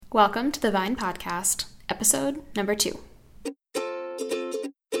Welcome to the Vine Podcast, episode number 2.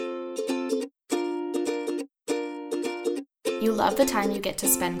 You love the time you get to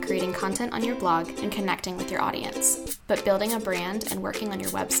spend creating content on your blog and connecting with your audience. But building a brand and working on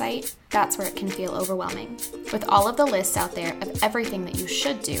your website, that's where it can feel overwhelming. With all of the lists out there of everything that you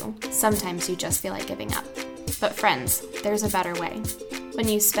should do, sometimes you just feel like giving up. But friends, there's a better way. When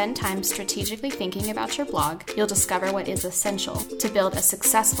you spend time strategically thinking about your blog, you'll discover what is essential to build a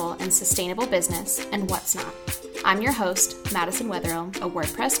successful and sustainable business and what's not. I'm your host, Madison Wetherill, a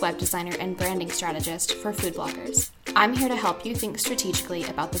WordPress web designer and branding strategist for food bloggers. I'm here to help you think strategically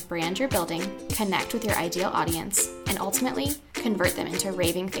about the brand you're building, connect with your ideal audience, and ultimately convert them into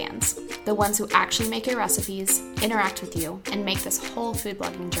raving fans, the ones who actually make your recipes, interact with you, and make this whole food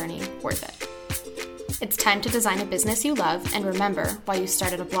blogging journey worth it. It's time to design a business you love and remember why you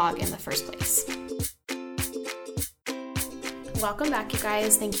started a blog in the first place. Welcome back, you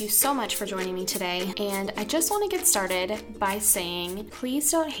guys. Thank you so much for joining me today. And I just want to get started by saying,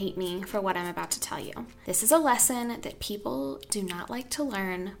 please don't hate me for what I'm about to tell you. This is a lesson that people do not like to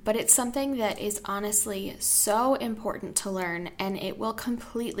learn, but it's something that is honestly so important to learn, and it will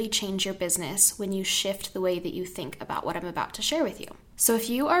completely change your business when you shift the way that you think about what I'm about to share with you. So if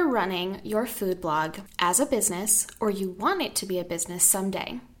you are running your food blog as a business, or you want it to be a business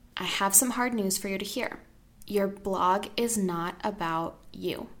someday, I have some hard news for you to hear. Your blog is not about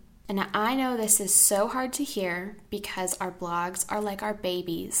you. And I know this is so hard to hear because our blogs are like our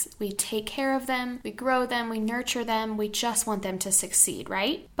babies. We take care of them, we grow them, we nurture them, we just want them to succeed,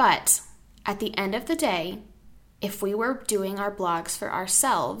 right? But at the end of the day, if we were doing our blogs for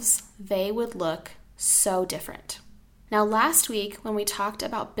ourselves, they would look so different. Now, last week when we talked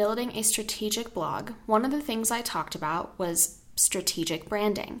about building a strategic blog, one of the things I talked about was strategic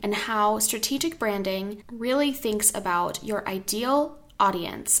branding and how strategic branding really thinks about your ideal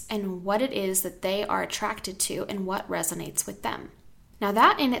audience and what it is that they are attracted to and what resonates with them. Now,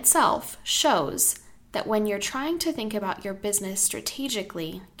 that in itself shows that when you're trying to think about your business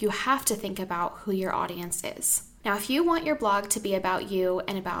strategically, you have to think about who your audience is. Now, if you want your blog to be about you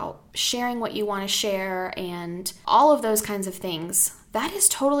and about sharing what you want to share and all of those kinds of things, that is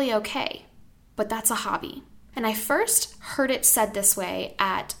totally okay, but that's a hobby. And I first heard it said this way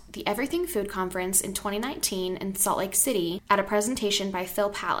at the Everything Food Conference in 2019 in Salt Lake City at a presentation by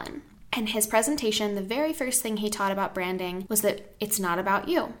Phil Pallen. And his presentation, the very first thing he taught about branding was that it's not about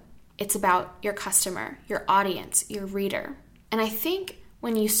you. It's about your customer, your audience, your reader. And I think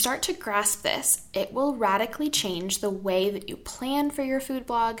when you start to grasp this, it will radically change the way that you plan for your food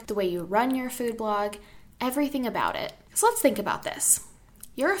blog, the way you run your food blog, everything about it. So let's think about this.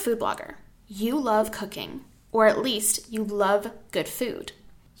 You're a food blogger. You love cooking. Or at least you love good food.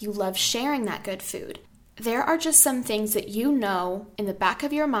 You love sharing that good food. There are just some things that you know in the back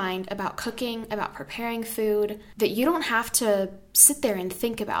of your mind about cooking, about preparing food, that you don't have to sit there and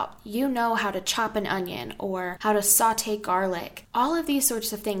think about. You know how to chop an onion or how to saute garlic. All of these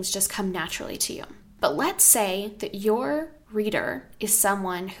sorts of things just come naturally to you. But let's say that your reader is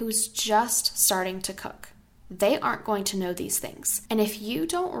someone who's just starting to cook. They aren't going to know these things. And if you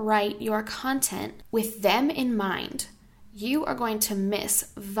don't write your content with them in mind, you are going to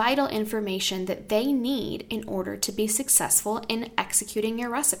miss vital information that they need in order to be successful in executing your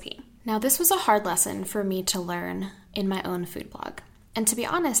recipe. Now, this was a hard lesson for me to learn in my own food blog. And to be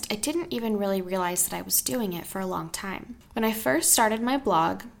honest, I didn't even really realize that I was doing it for a long time. When I first started my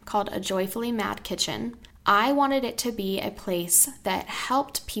blog called A Joyfully Mad Kitchen, I wanted it to be a place that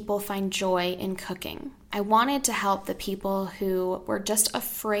helped people find joy in cooking. I wanted to help the people who were just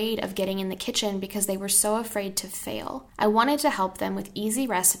afraid of getting in the kitchen because they were so afraid to fail. I wanted to help them with easy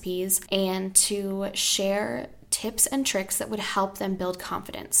recipes and to share tips and tricks that would help them build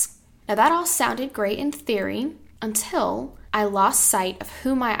confidence. Now, that all sounded great in theory until I lost sight of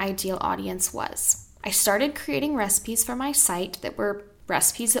who my ideal audience was. I started creating recipes for my site that were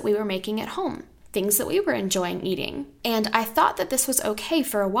recipes that we were making at home. Things that we were enjoying eating. And I thought that this was okay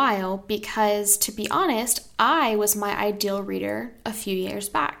for a while because, to be honest, I was my ideal reader a few years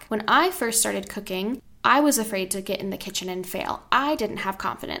back. When I first started cooking, I was afraid to get in the kitchen and fail. I didn't have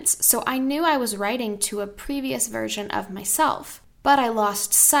confidence, so I knew I was writing to a previous version of myself. But I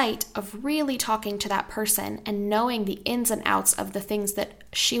lost sight of really talking to that person and knowing the ins and outs of the things that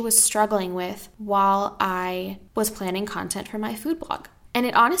she was struggling with while I was planning content for my food blog. And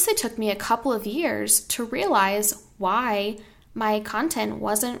it honestly took me a couple of years to realize why my content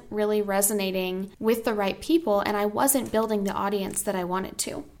wasn't really resonating with the right people and I wasn't building the audience that I wanted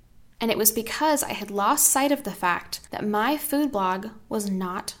to. And it was because I had lost sight of the fact that my food blog was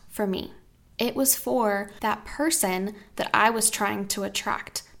not for me. It was for that person that I was trying to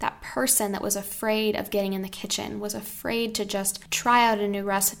attract, that person that was afraid of getting in the kitchen, was afraid to just try out a new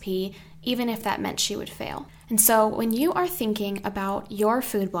recipe, even if that meant she would fail. And so when you are thinking about your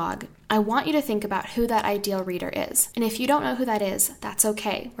food blog, I want you to think about who that ideal reader is. And if you don't know who that is, that's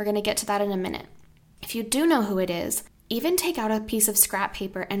okay. We're going to get to that in a minute. If you do know who it is, even take out a piece of scrap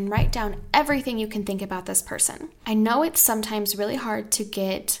paper and write down everything you can think about this person. I know it's sometimes really hard to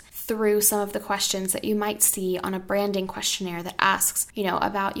get through some of the questions that you might see on a branding questionnaire that asks,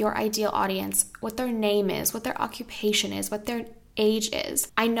 about your ideal audience, what their name is, what their occupation is, what their age is.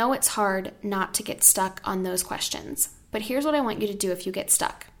 I know it's hard not to get stuck on those questions, but here's what I want you to do if you get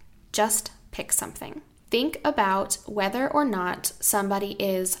stuck. Just pick something. Think about whether or not somebody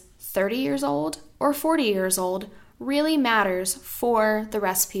is 30 years old or 40 years old really matters for the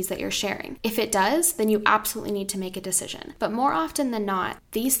recipes that you're sharing. If it does, then you absolutely need to make a decision. But more often than not,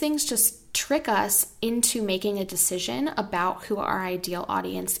 these things just trick us into making a decision about who our ideal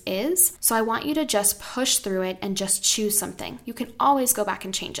audience is. So I want you to just push through it and just choose something. You can always go back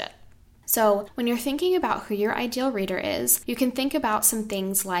and change it. So when you're thinking about who your ideal reader is, you can think about some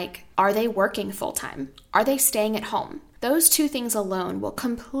things like, are they working full-time? Are they staying at home? Those two things alone will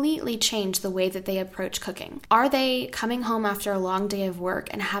completely change the way that they approach cooking. Are they coming home after a long day of work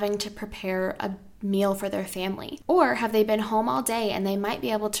and having to prepare a meal for their family? Or have they been home all day and they might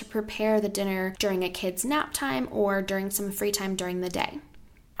be able to prepare the dinner during a kid's nap time or during some free time during the day?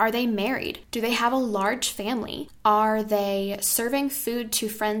 Are they married? Do they have a large family? Are they serving food to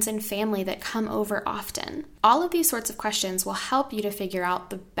friends and family that come over often? All of these sorts of questions will help you to figure out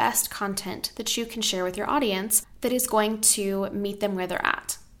the best content that you can share with your audience that is going to meet them where they're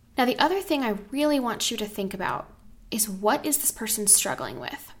at. Now, the other thing I really want you to think about is, what is this person struggling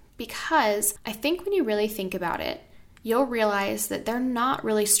with? Because I think when you really think about it, you'll realize that they're not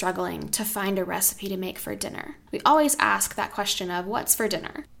really struggling to find a recipe to make for dinner. We always ask that question of, what's for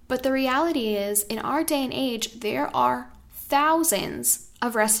dinner? But the reality is, in our day and age, there are thousands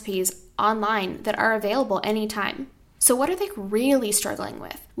of recipes online that are available anytime. So what are they really struggling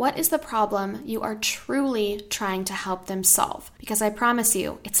with? What is the problem you are truly trying to help them solve? Because I promise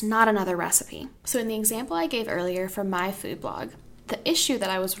you, it's not another recipe. So in the example I gave earlier from my food blog, the issue that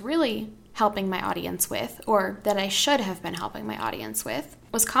I was really helping my audience with, or that I should have been helping my audience with,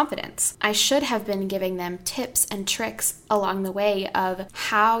 was confidence. I should have been giving them tips and tricks along the way of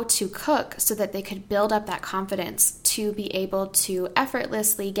how to cook so that they could build up that confidence to be able to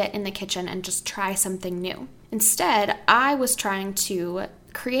effortlessly get in the kitchen and just try something new. Instead, I was trying to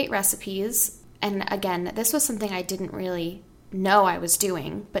create recipes, and again, this was something I didn't really know I was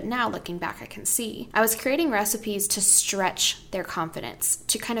doing, but now looking back I can see. I was creating recipes to stretch their confidence,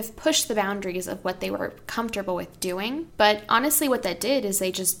 to kind of push the boundaries of what they were comfortable with doing. But honestly, what that did is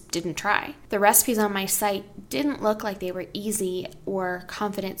they just didn't try. The recipes on my site didn't look like they were easy or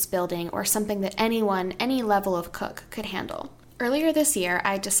confidence building or something that anyone, any level of cook could handle. Earlier this year,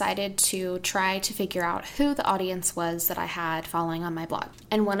 I decided to try to figure out who the audience was that I had following on my blog.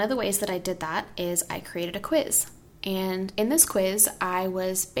 And one of the ways that I did that is I created a quiz. And in this quiz, I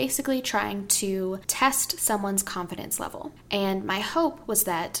was basically trying to test someone's confidence level. And my hope was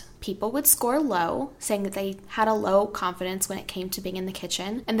that people would score low, saying that they had a low confidence when it came to being in the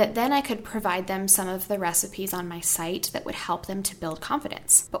kitchen, and that then I could provide them some of the recipes on my site that would help them to build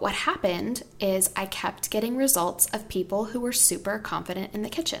confidence. But what happened is I kept getting results of people who were super confident in the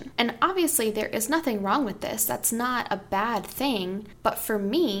kitchen. And obviously there is nothing wrong with this. That's not a bad thing. But for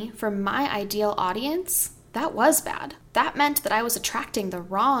me, for my ideal audience, that was bad. That meant that I was attracting the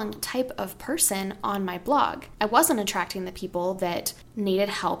wrong type of person on my blog. I wasn't attracting the people that needed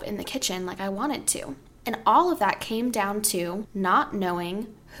help in the kitchen like I wanted to. And all of that came down to not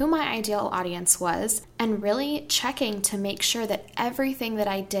knowing who my ideal audience was and really checking to make sure that everything that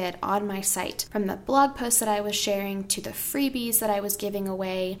I did on my site, from the blog posts that I was sharing to the freebies that I was giving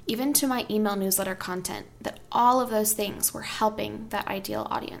away, even to my email newsletter content, that all of those things were helping that ideal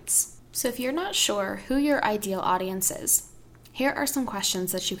audience. So if you're not sure who your ideal audience is, here are some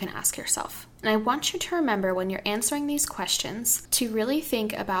questions that you can ask yourself. And I want you to remember, when you're answering these questions, to really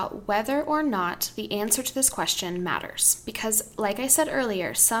think about whether or not the answer to this question matters. Because like I said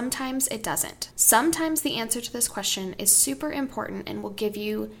earlier, sometimes it doesn't. Sometimes the answer to this question is super important and will give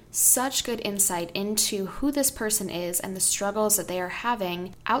you such good insight into who this person is and the struggles that they are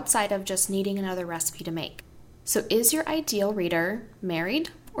having outside of just needing another recipe to make. So is your ideal reader married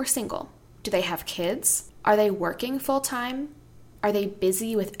or single? Do they have kids? Are they working full-time? Are they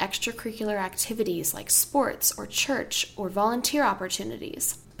busy with extracurricular activities like sports or church or volunteer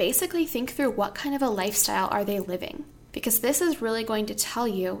opportunities? Basically, think through what kind of a lifestyle are they living. because this is really going to tell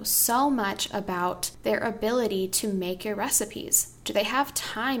you so much about their ability to make your recipes. Do they have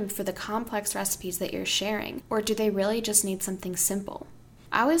time for the complex recipes that you're sharing, or do they really just need something simple?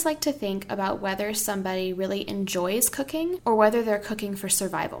 I always like to think about whether somebody really enjoys cooking or whether they're cooking for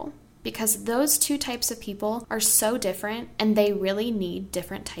survival, because those two types of people are so different and they really need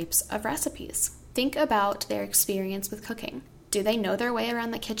different types of recipes. Think about their experience with cooking. Do they know their way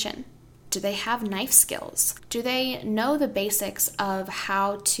around the kitchen? Do they have knife skills? Do they know the basics of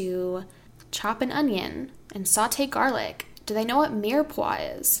how to chop an onion and saute garlic? Do they know what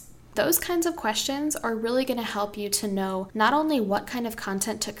mirepoix is? Those kinds of questions are really going to help you to know not only what kind of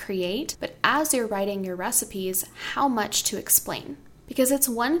content to create, but as you're writing your recipes, how much to explain. Because it's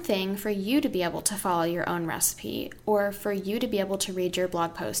one thing for you to be able to follow your own recipe, or for you to be able to read your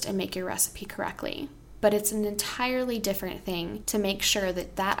blog post and make your recipe correctly. But it's an entirely different thing to make sure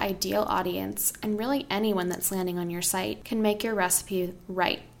that that ideal audience, and really anyone that's landing on your site, can make your recipe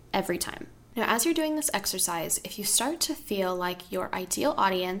right every time. Now, as you're doing this exercise, if you start to feel like your ideal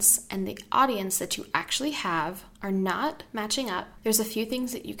audience and the audience that you actually have are not matching up, there's a few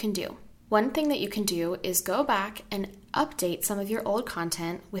things that you can do. One thing that you can do is go back and update some of your old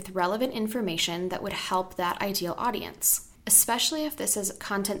content with relevant information that would help that ideal audience. Especially if this is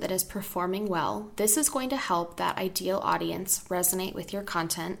content that is performing well, this is going to help that ideal audience resonate with your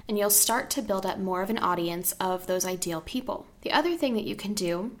content, and you'll start to build up more of an audience of those ideal people. The other thing that you can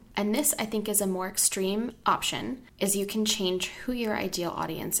do, and this I think is a more extreme option, is you can change who your ideal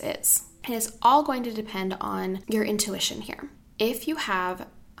audience is. And it's all going to depend on your intuition here. If you have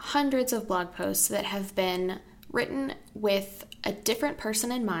hundreds of blog posts that have been written with a different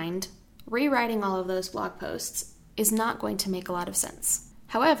person in mind, rewriting all of those blog posts is not going to make a lot of sense.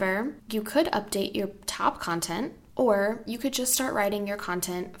 However, you could update your top content, or you could just start writing your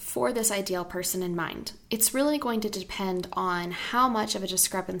content for this ideal person in mind. It's really going to depend on how much of a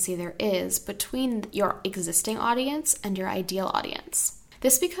discrepancy there is between your existing audience and your ideal audience.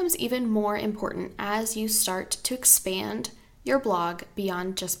 This becomes even more important as you start to expand your blog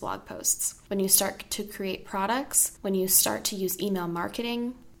beyond just blog posts. When you start to create products, when you start to use email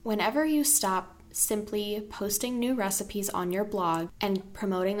marketing, whenever you stop simply posting new recipes on your blog and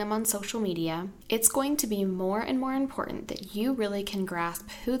promoting them on social media, it's going to be more and more important that you really can grasp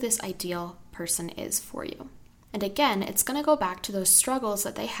who this ideal person is for you. And again, it's going to go back to those struggles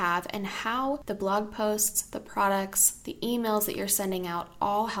that they have and how the blog posts, the products, the emails that you're sending out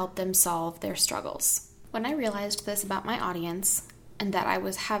all help them solve their struggles. When I realized this about my audience and that I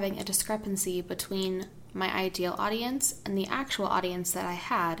was having a discrepancy between my ideal audience and the actual audience that I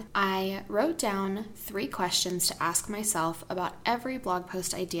had, I wrote down 3 questions to ask myself about every blog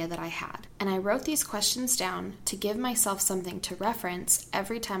post idea that I had. And I wrote these questions down to give myself something to reference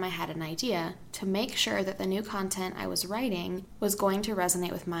every time I had an idea to make sure that the new content I was writing was going to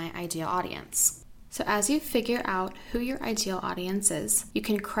resonate with my ideal audience. So as you figure out who your ideal audience is, you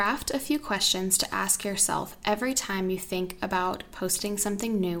can craft a few questions to ask yourself every time you think about posting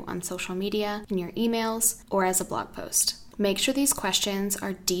something new on social media, in your emails, or as a blog post. Make sure these questions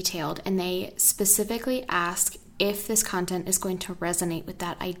are detailed and they specifically ask if this content is going to resonate with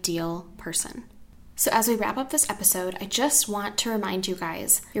that ideal person. So as we wrap up this episode, I just want to remind you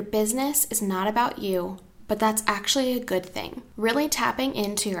guys, your business is not about you, but that's actually a good thing. Really tapping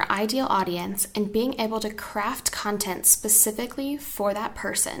into your ideal audience and being able to craft content specifically for that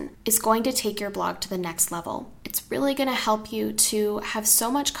person is going to take your blog to the next level. It's really going to help you to have so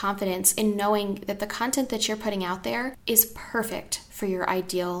much confidence in knowing that the content that you're putting out there is perfect for your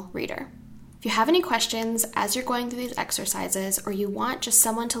ideal reader. If you have any questions as you're going through these exercises, or you want just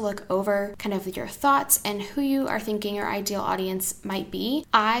someone to look over kind of your thoughts and who you are thinking your ideal audience might be,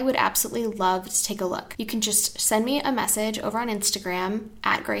 I would absolutely love to take a look. You can just send me a message over on Instagram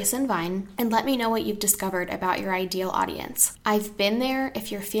at Grace and Vine and let me know what you've discovered about your ideal audience. I've been there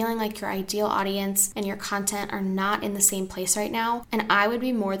if you're feeling like your ideal audience and your content are not in the same place right now, and I would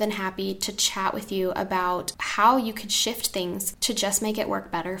be more than happy to chat with you about how you could shift things to just make it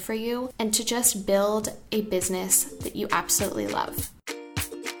work better for you and to just build a business that you absolutely love.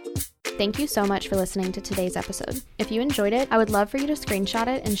 Thank you so much for listening to today's episode. If you enjoyed it, I would love for you to screenshot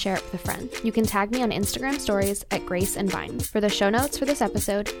it and share it with a friend. You can tag me on Instagram stories at Grace and Vine. For the show notes for this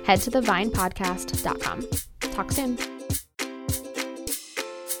episode, head to thevinepodcast.com. Talk soon.